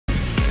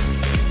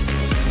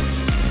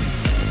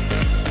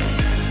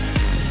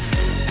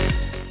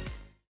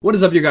What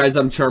is up, you guys?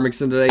 I'm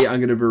Charmix, and today I'm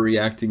going to be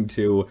reacting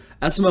to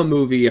SML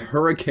movie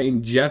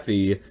Hurricane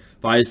Jeffy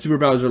by Super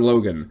Bowser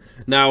Logan.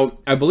 Now,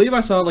 I believe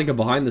I saw like a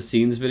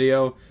behind-the-scenes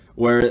video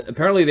where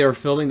apparently they were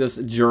filming this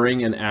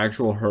during an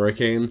actual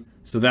hurricane,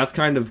 so that's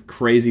kind of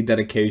crazy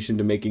dedication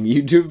to making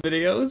YouTube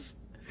videos.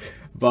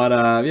 But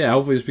yeah,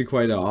 hopefully this will be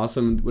quite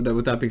awesome.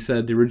 With that being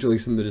said, the original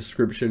link's in the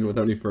description.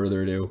 Without any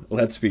further ado,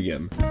 let's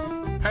begin.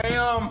 Hey,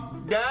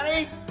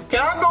 Daddy,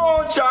 can I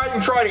go outside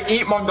and try to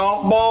eat my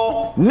golf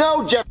ball?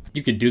 No, Jeff.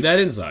 You could do that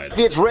inside.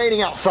 It's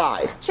raining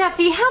outside.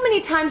 Jeffy, how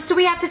many times do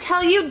we have to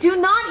tell you do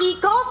not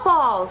eat golf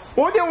balls?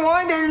 Well, then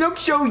why they look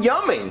so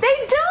yummy?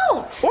 They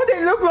don't! Well,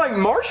 they look like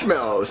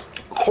marshmallows.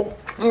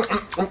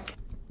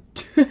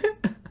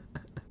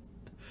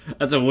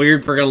 That's a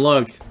weird freaking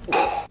look.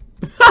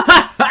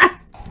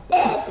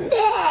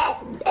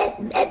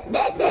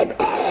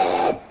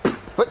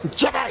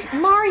 Jeffy!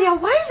 Mario,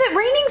 why is it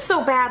raining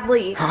so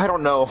badly? I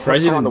don't know.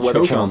 Surprised you on the didn't weather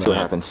choke channel on and see what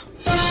that. happens.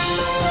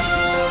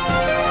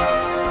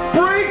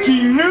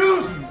 Breaking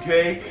news,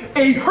 okay?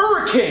 A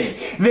hurricane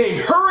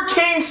named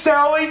Hurricane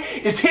Sally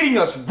is hitting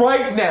us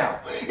right now.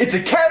 It's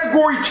a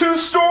Category 2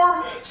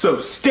 storm, so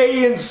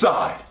stay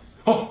inside.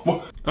 Oh,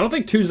 well. I don't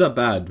think 2's that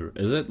bad,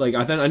 is it? Like,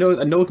 I know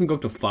it can go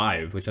up to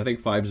 5, which I think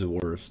 5's the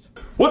worst.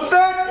 What's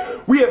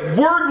that? We have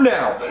word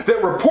now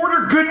that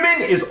reporter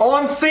Goodman is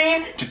on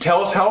scene to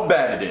tell us how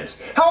bad it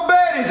is. How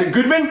bad is it,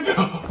 Goodman?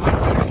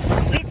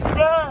 It's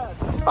bad.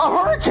 A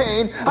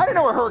hurricane? I didn't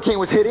know a hurricane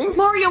was hitting.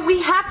 Mario,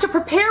 we have to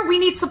prepare. We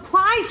need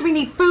supplies. We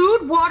need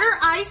food, water,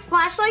 ice,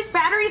 flashlights,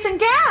 batteries, and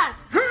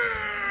gas.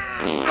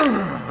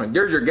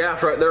 There's your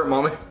gas right there,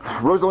 Mommy.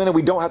 Rosalina,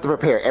 we don't have to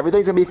prepare.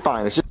 Everything's gonna be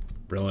fine. It's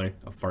Really?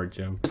 A fart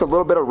joke? just a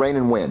little bit of rain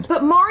and wind.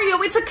 But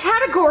Mario, it's a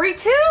Category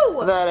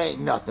 2. That ain't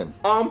nothing.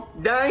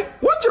 Daddy,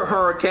 what's your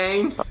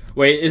hurricane?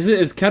 Wait,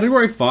 is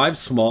Category 5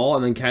 small,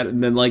 and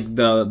then like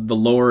the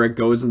lower it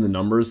goes in the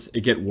numbers,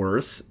 it get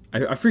worse?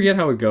 I forget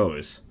how it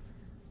goes.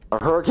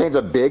 A hurricane's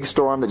a big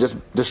storm that just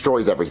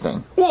destroys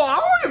everything. Well, I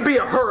want to be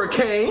a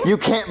hurricane. You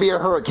can't be a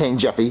hurricane,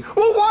 Jeffy.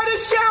 Well, why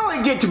does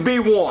Sally get to be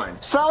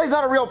one? Sally's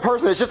not a real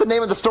person. It's just the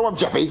name of the storm,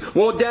 Jeffy.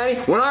 Well,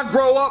 Daddy, when I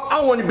grow up,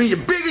 I want to be the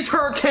biggest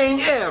hurricane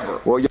ever.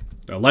 Well,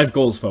 Life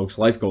goals, folks.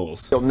 Life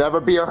goals. you'll never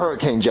be a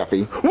hurricane,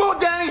 Jeffy. Well,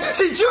 Daddy,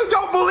 since you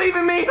don't believe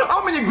in me,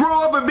 I'm going to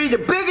grow up and be the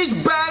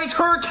biggest, baddest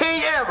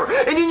hurricane ever.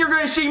 And then you're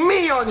going to see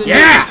me on the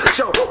news.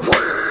 So,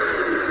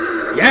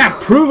 Yeah,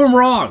 prove him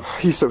wrong.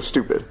 He's so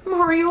stupid.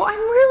 Mario, I'm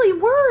really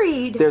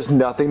worried. There's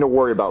nothing to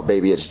worry about,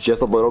 baby. It's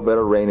just a little bit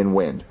of rain and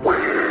wind.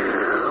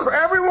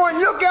 everyone,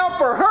 look out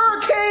for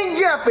Hurricane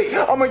Jeffy.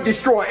 I'm going to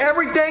destroy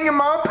everything in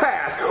my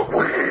path.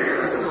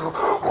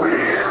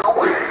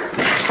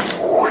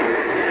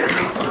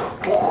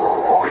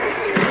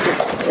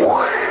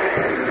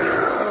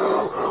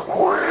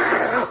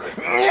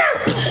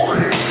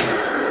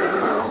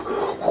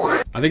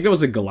 I think that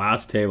was a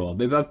glass table.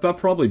 That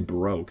probably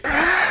broke.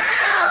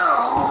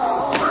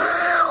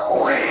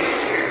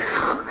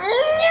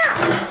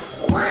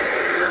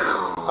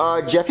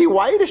 Jeffy,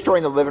 why are you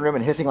destroying the living room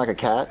and hissing like a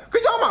cat?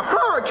 Because I'm a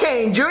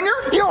hurricane, Junior.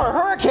 You're a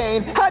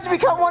hurricane? How'd you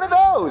become one of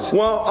those?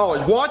 Well, I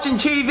was watching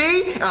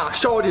TV, and I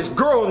saw this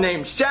girl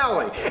named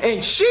Sally,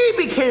 and she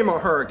became a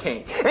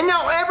hurricane. And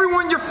now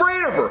everyone's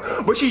afraid of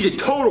her. But she's a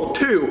total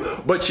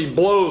 2, but she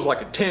blows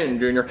like a 10,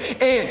 Junior.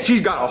 And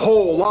she's got a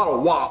whole lot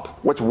of wop.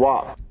 What's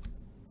WAP?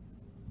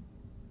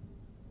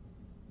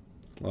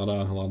 A lot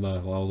of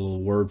little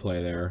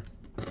wordplay there.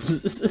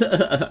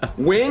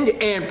 Wind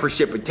and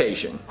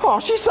precipitation. Oh,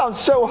 she sounds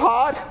so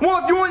hot.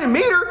 Well, if you want to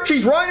meet her,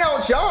 she's right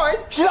outside.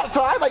 She's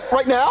outside, like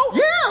right now?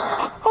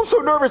 Yeah. I'm so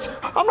nervous.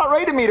 I'm not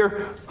ready to meet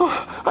her.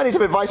 Oh, I need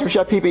some advice from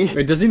Chef Pee-Pee.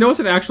 Wait, does he know it's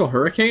an actual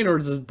hurricane, or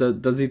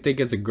does he think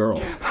it's a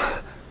girl?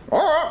 All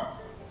right.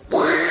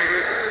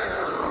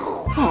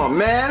 Oh,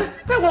 man.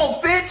 That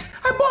won't fit.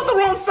 I bought the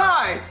wrong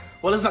size.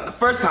 Well, it's not the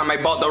first time I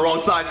bought the wrong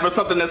size for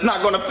something that's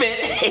not gonna fit.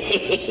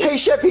 Hey,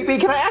 Chef Pee-Pee,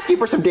 can I ask you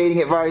for some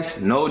dating advice?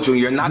 No,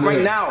 Junior, not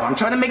right now. I'm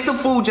trying to make some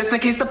food just in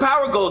case the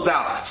power goes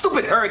out.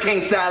 Stupid Hurricane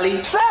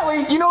Sally.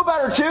 Sally, you know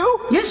about her too?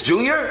 Yes,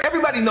 Junior.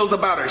 Everybody knows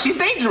about her. She's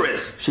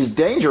dangerous. She's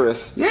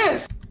dangerous.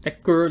 Yes.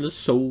 That girl is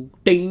so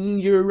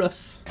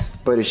dangerous.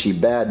 But is she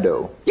bad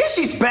though? Yes,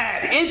 she's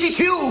bad, and she's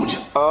huge.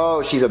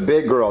 Oh, she's a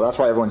big girl. That's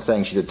why everyone's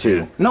saying she's a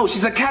 2. No,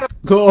 she's a cat.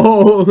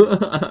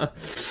 Oh.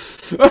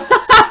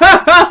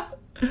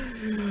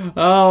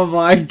 Oh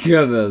my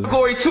goodness.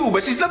 Category 2,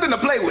 but she's nothing to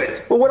play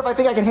with. Well, what if I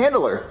think I can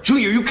handle her?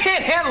 Junior, you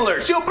can't handle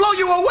her. She'll blow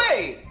you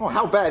away. Oh,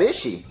 how bad is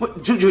she?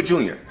 What,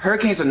 Junior,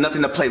 hurricanes are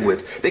nothing to play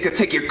with. They could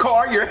take your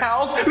car, your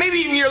house, maybe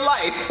even your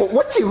life. Well,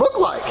 what's she look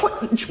like? What?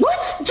 Junior,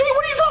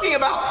 what are you talking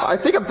about? I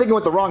think I'm thinking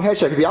with the wrong head,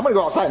 Chef Pee-Pee. I'm gonna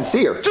go outside and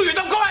see her. Junior,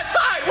 don't go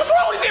outside. What's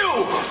wrong with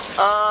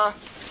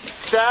you?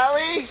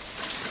 Sally?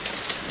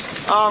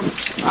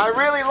 I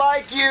really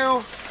like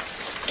you,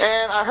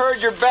 and I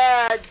heard you're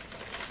bad.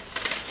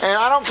 And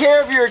I don't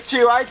care if you're a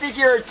 2, I think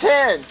you're a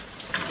 10.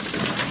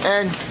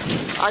 And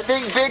I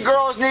think big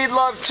girls need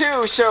love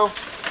too, so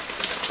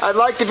I'd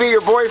like to be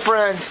your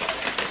boyfriend.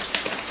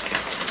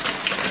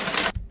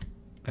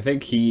 I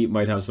think he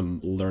might have some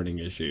learning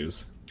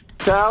issues.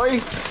 Sally?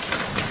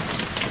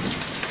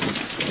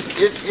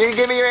 You can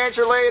give me your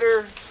answer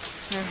later.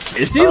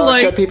 Is he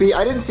like... Chef Pee-Pee,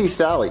 I didn't see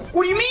Sally.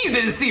 What do you mean you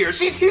didn't see her?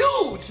 She's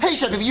huge! Hey,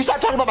 Chef Pee-Pee, you stop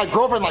talking about my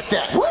girlfriend like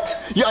that. What?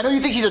 Yeah, I know you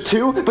think she's a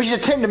 2, but she's a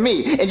 10 to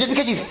me. And just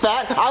because she's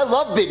fat, I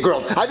love big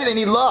girls. I think they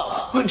need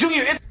love.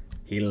 Junior, it's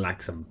He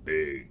likes them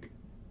big.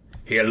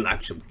 He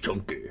likes them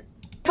chunky.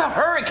 a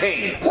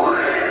hurricane! What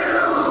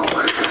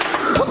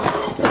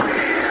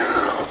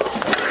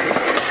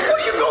are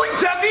you doing,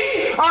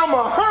 Jeffy? I'm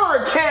a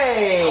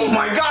hurricane! Oh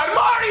my god,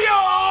 Mario!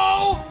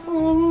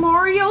 Oh,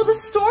 Mario, the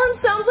storm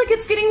sounds like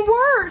it's getting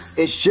worse.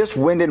 It's just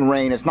wind and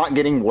rain. It's not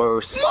getting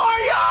worse.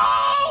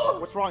 Mario!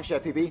 What's wrong,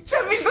 Chef Pee-Pee?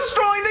 Jeffy's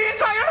destroying the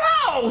entire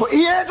house!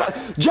 He is!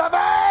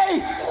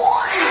 Jeffy!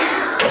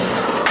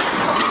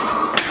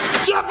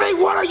 Jeffy,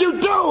 what are you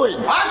doing?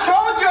 I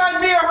told you I'd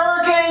be a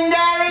hurricane,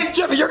 Daddy!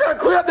 Jeffy, you're gonna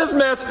clean up this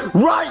mess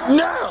right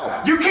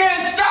now! You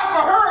can't stop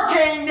a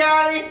hurricane,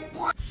 Daddy!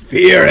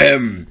 Fear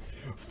him!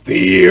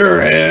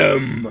 Fear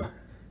him!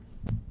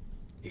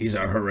 He's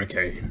a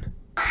hurricane.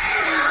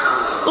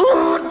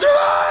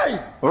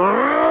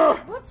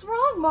 What's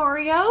wrong,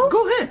 Mario?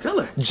 Go ahead, tell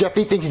her.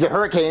 Jeffy thinks he's a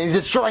hurricane and he's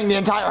destroying the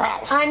entire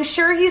house. I'm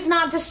sure he's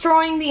not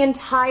destroying the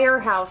entire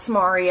house,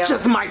 Mario.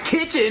 Just my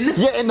kitchen!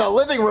 Yeah, in the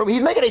living room,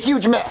 he's making a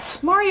huge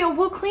mess. Mario,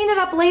 we'll clean it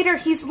up later.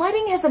 He's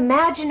letting his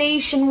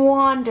imagination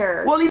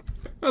wander. Well,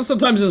 Well,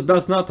 sometimes it's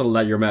best not to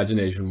let your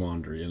imagination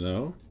wander, you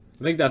know?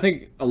 I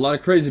think a lot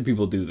of crazy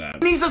people do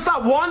that. he needs to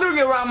stop wandering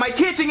around my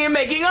kitchen and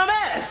making a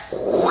mess!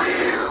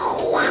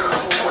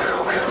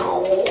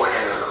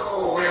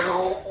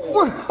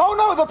 Oh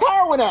no, the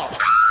power went out.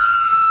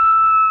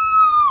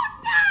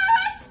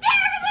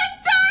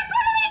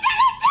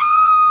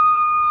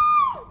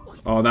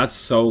 Oh, that's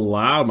so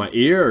loud, my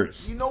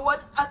ears. You know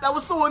what? That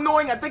was so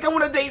annoying. I think I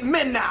want to date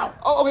men now.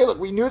 Oh, okay, look,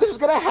 we knew this was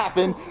gonna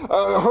happen.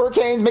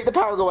 Hurricanes make the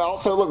power go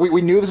out, so look,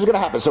 we knew this was gonna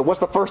happen. So what's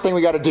the first thing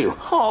we gotta do?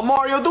 Oh,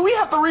 Mario, do we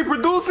have to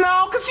reproduce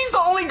now? Because she's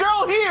the only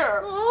girl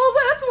here.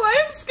 Oh, that's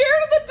why I'm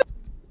scared of the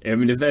I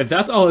mean, if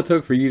that's all it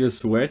took for you to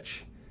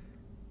switch,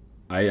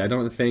 I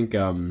don't think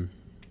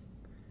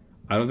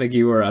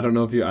you were. I don't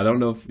know if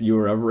you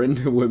were ever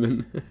into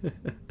women.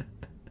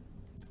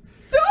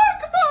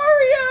 dark,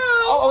 Mario!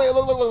 Oh, okay,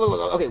 look.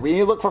 Okay, we need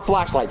to look for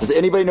flashlights. Does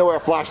anybody know where a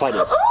flashlight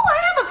is? Oh, I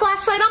have a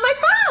flashlight on my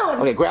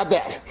phone! Okay, grab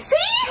that. See?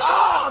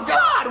 Oh,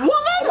 God,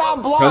 woman!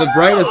 I'm blind. Turn the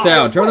brightness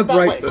down. Turn the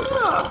Right bright.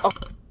 that way.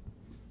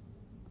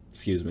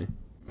 Excuse me.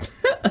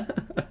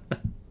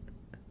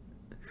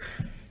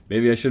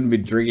 Maybe I shouldn't be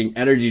drinking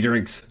energy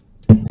drinks.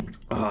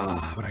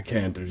 But I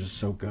can't. They're just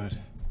so good.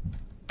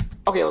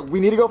 Okay, look, we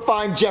need to go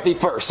find Jeffy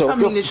first. So I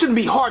mean, it shouldn't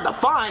be hard to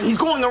find. He's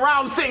going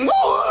around saying,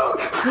 woo,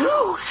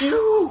 woo,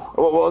 woo.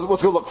 well,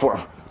 let's go look for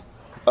him.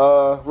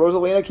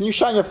 Rosalina, can you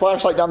shine your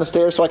flashlight down the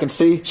stairs so I can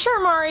see?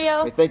 Sure,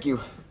 Mario. Okay, thank you.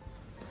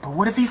 But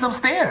what if he's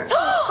upstairs?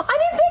 I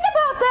didn't think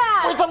about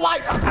that! Where's the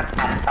light?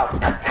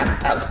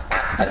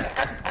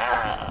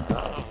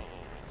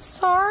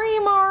 Sorry,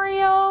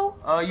 Mario.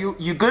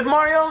 You good,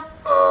 Mario?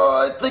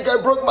 Oh, I think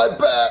I broke my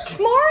back.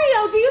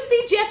 Mario, do you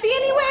see Jeffy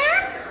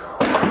anywhere?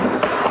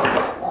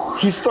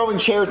 He's throwing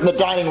chairs in the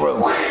dining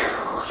room.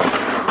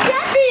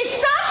 Jeffy,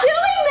 stop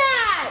doing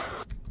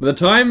that! By the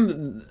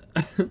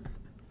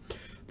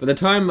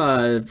time,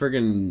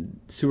 friggin'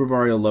 Super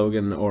Mario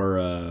Logan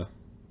or,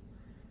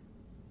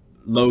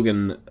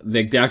 Logan,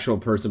 the actual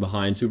person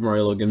behind Super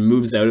Mario Logan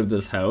moves out of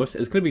this house,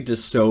 it's gonna be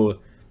just so,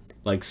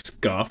 like,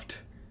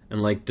 scuffed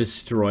and, like,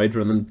 destroyed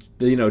from them,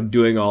 you know,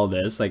 doing all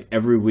this. Like,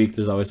 every week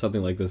there's always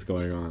something like this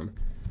going on.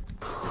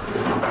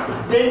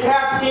 Didn't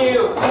have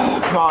to.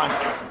 Come on.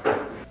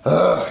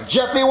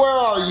 Jeffy, where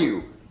are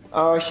you?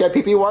 Chef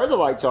Pee-Pee, why are the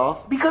lights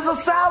off? Because of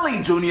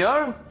Sally,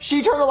 Junior.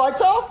 She turned the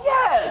lights off?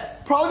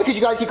 Yes. Probably because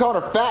you guys keep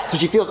calling her fat, so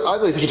she feels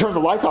ugly, so she turns the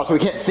lights off so we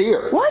can't see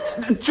her.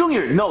 What?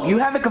 Junior, no, you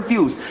have it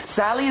confused.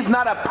 Sally is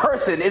not a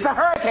person, it's a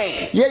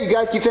hurricane. Yeah, you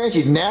guys keep saying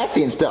she's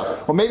nasty and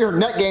stuff. Well, maybe her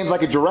neck game's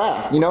like a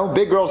giraffe, you know?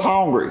 Big girl's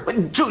hungry.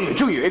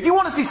 Junior, if you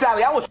want to see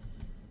Sally, I will...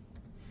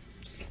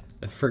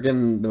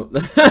 Friggin'...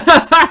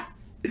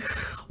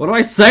 What do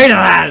I say to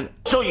that?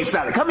 show you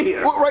Sally, come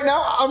here. Well, right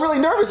now, I'm really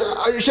nervous.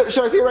 Should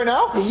I see it right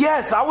now?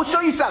 Yes, I will show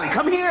you Sally,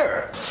 come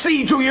here.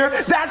 See, Junior,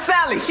 that's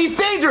Sally, she's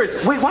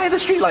dangerous. Wait, why are the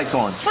streetlights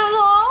on?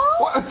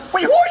 Hello? What?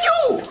 Wait, who are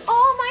you?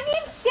 Oh, my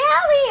name's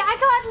Sally. I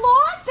got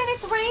lost and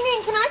it's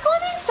raining. Can I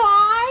come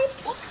inside?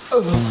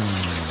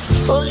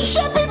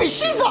 Chef Pee-Pee,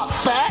 she's not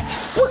fat.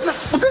 What?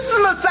 This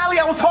isn't the Sally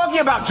I was talking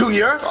about,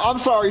 Junior. I'm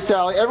sorry,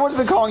 Sally. Everyone's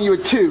been calling you a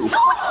 2.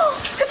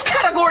 It's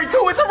category 2,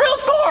 it's a real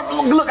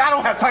storm. Look, I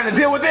don't have time to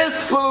deal with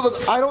this.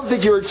 Look, I don't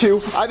think you're a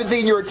 2. I've been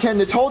thinking you were a 10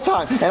 this whole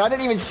time, and I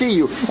didn't even see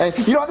you. And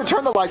you don't have to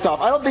turn the lights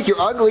off. I don't think you're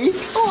ugly.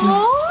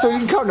 Aww. So you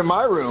can come to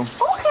my room.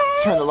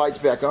 Okay. Turn the lights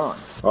back on.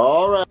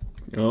 All right.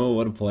 Oh,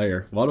 what a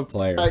player. What a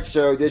player. All right,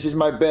 so this is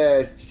my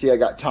bed. See, I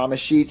got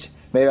Thomas sheets.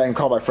 Maybe I can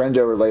call my friend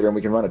over later and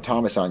we can run a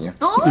Thomas on you.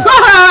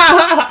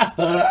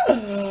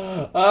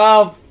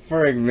 Oh,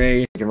 frig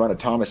me. We can run a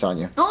Thomas on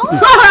you.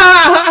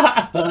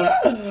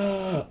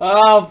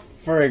 Oh,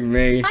 frig offering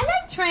me. I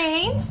like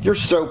trains. You're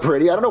so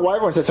pretty. I don't know why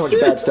everyone says so much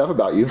bad stuff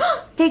about you.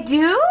 They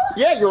do?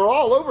 Yeah, you're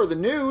all over the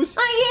news.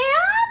 I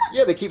am?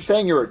 Yeah, they keep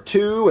saying you're a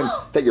 2 and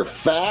that you're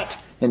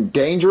fat and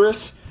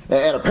dangerous.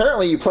 And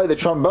apparently you play the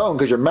trombone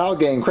because your mouth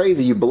getting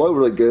crazy. You blow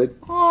really good.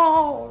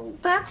 Oh,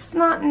 that's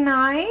not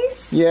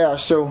nice. Yeah,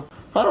 so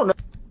I don't know.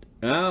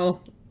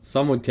 Well,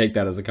 some would take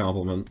that as a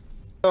compliment.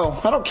 No,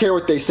 I don't care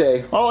what they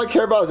say. All I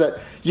care about is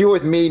that you're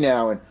with me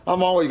now, and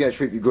I'm always going to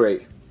treat you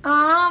great.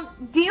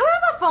 Do you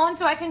have a phone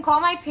so I can call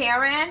my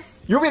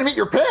parents? You want me to meet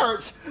your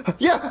parents?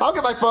 Yeah, I'll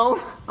get my phone.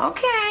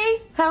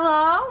 Okay.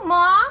 Hello,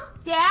 Mom?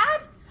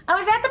 Dad? I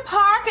was at the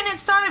park and it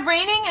started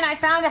raining and I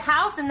found a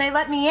house and they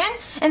let me in.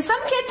 And some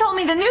kid told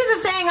me the news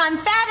is saying I'm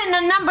fat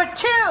and a number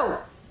 2.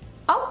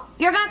 Oh,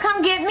 you're gonna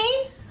come get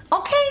me?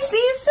 Okay, see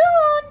you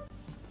soon.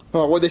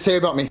 Oh, what'd they say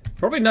about me?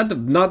 Probably not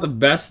the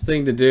best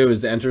thing to do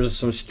is to enter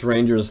some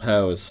stranger's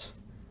house.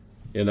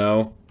 You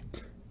know?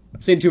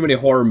 I've seen too many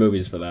horror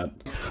movies for that.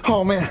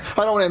 Oh man,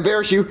 I don't want to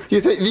embarrass you. Do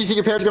you think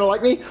your parents are gonna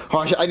like me? Oh,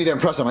 I need to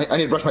impress them. I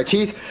need to brush my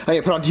teeth. I need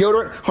to put on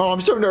deodorant. Oh, I'm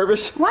so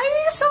nervous. Why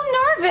are you so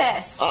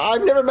nervous?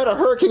 I've never met a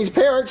hurricane's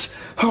parents.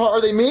 Oh,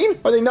 are they mean?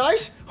 Are they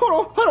nice?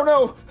 Oh, I don't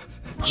know.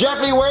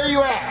 Jeffy, where are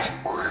you at?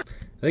 I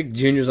think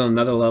Junior's on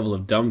another level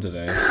of dumb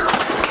today.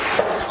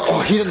 Oh,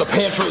 he's in the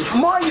pantry.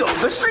 Mario,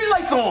 the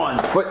streetlight's on.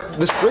 But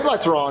the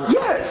streetlights are on.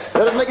 Yes.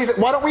 That doesn't make any sense.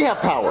 Why don't we have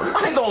power?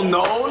 I don't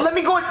know. Let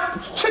me go and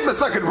check the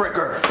circuit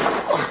breaker.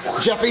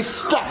 Jeffy,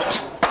 stop it.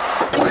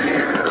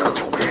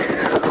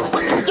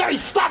 Jeffy,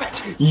 stop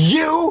it.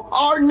 You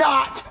are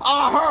not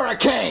a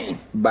hurricane.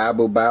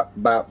 Babu,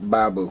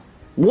 babu.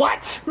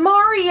 What?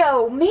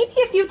 Mario, maybe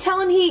if you tell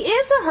him he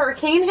is a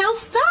hurricane, he'll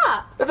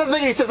stop. That doesn't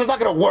make any sense. It's not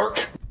gonna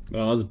work.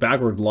 Well, it's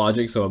backward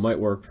logic, so it might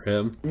work for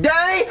him.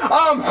 Daddy,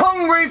 I'm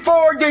hungry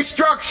for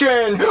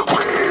destruction.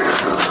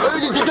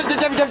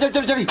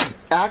 Jeffy,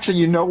 actually,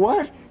 you know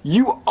what?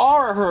 You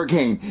are a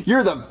hurricane.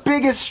 You're the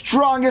biggest,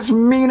 strongest,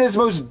 meanest,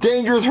 most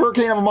dangerous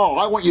hurricane of them all.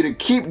 I want you to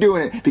keep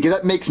doing it because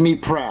that makes me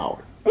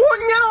proud. Well,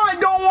 now I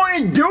don't want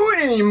to do it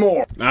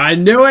anymore. I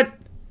knew it!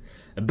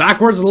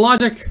 Backwards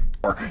logic!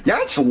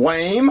 That's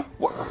lame.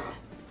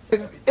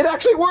 It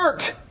actually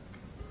worked.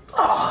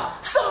 Oh,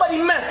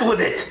 somebody messed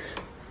with it.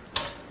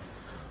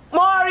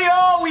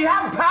 Mario, we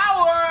have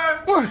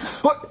power.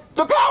 What?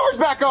 The power's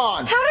back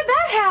on. How did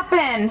that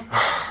happen?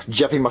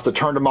 Jeffy must have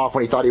turned him off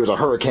when he thought he was a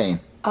hurricane.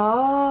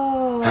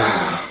 Oh.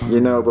 You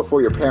know,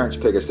 before your parents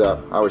pick us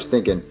up, I was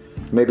thinking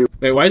maybe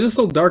Wait, why is it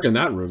so dark in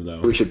that room,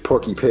 though? we should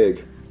Porky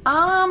Pig.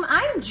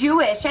 I'm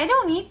Jewish. I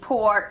don't eat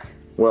pork.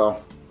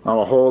 Well, I'm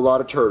a whole lot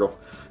of turtle.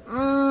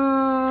 What's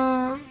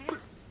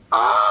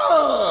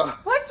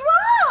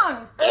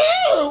wrong?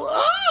 Ew!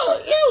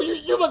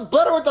 You look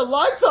better with the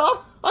lights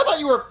off. I thought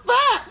you were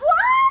fat.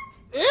 What?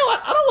 Ew!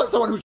 I don't want someone who's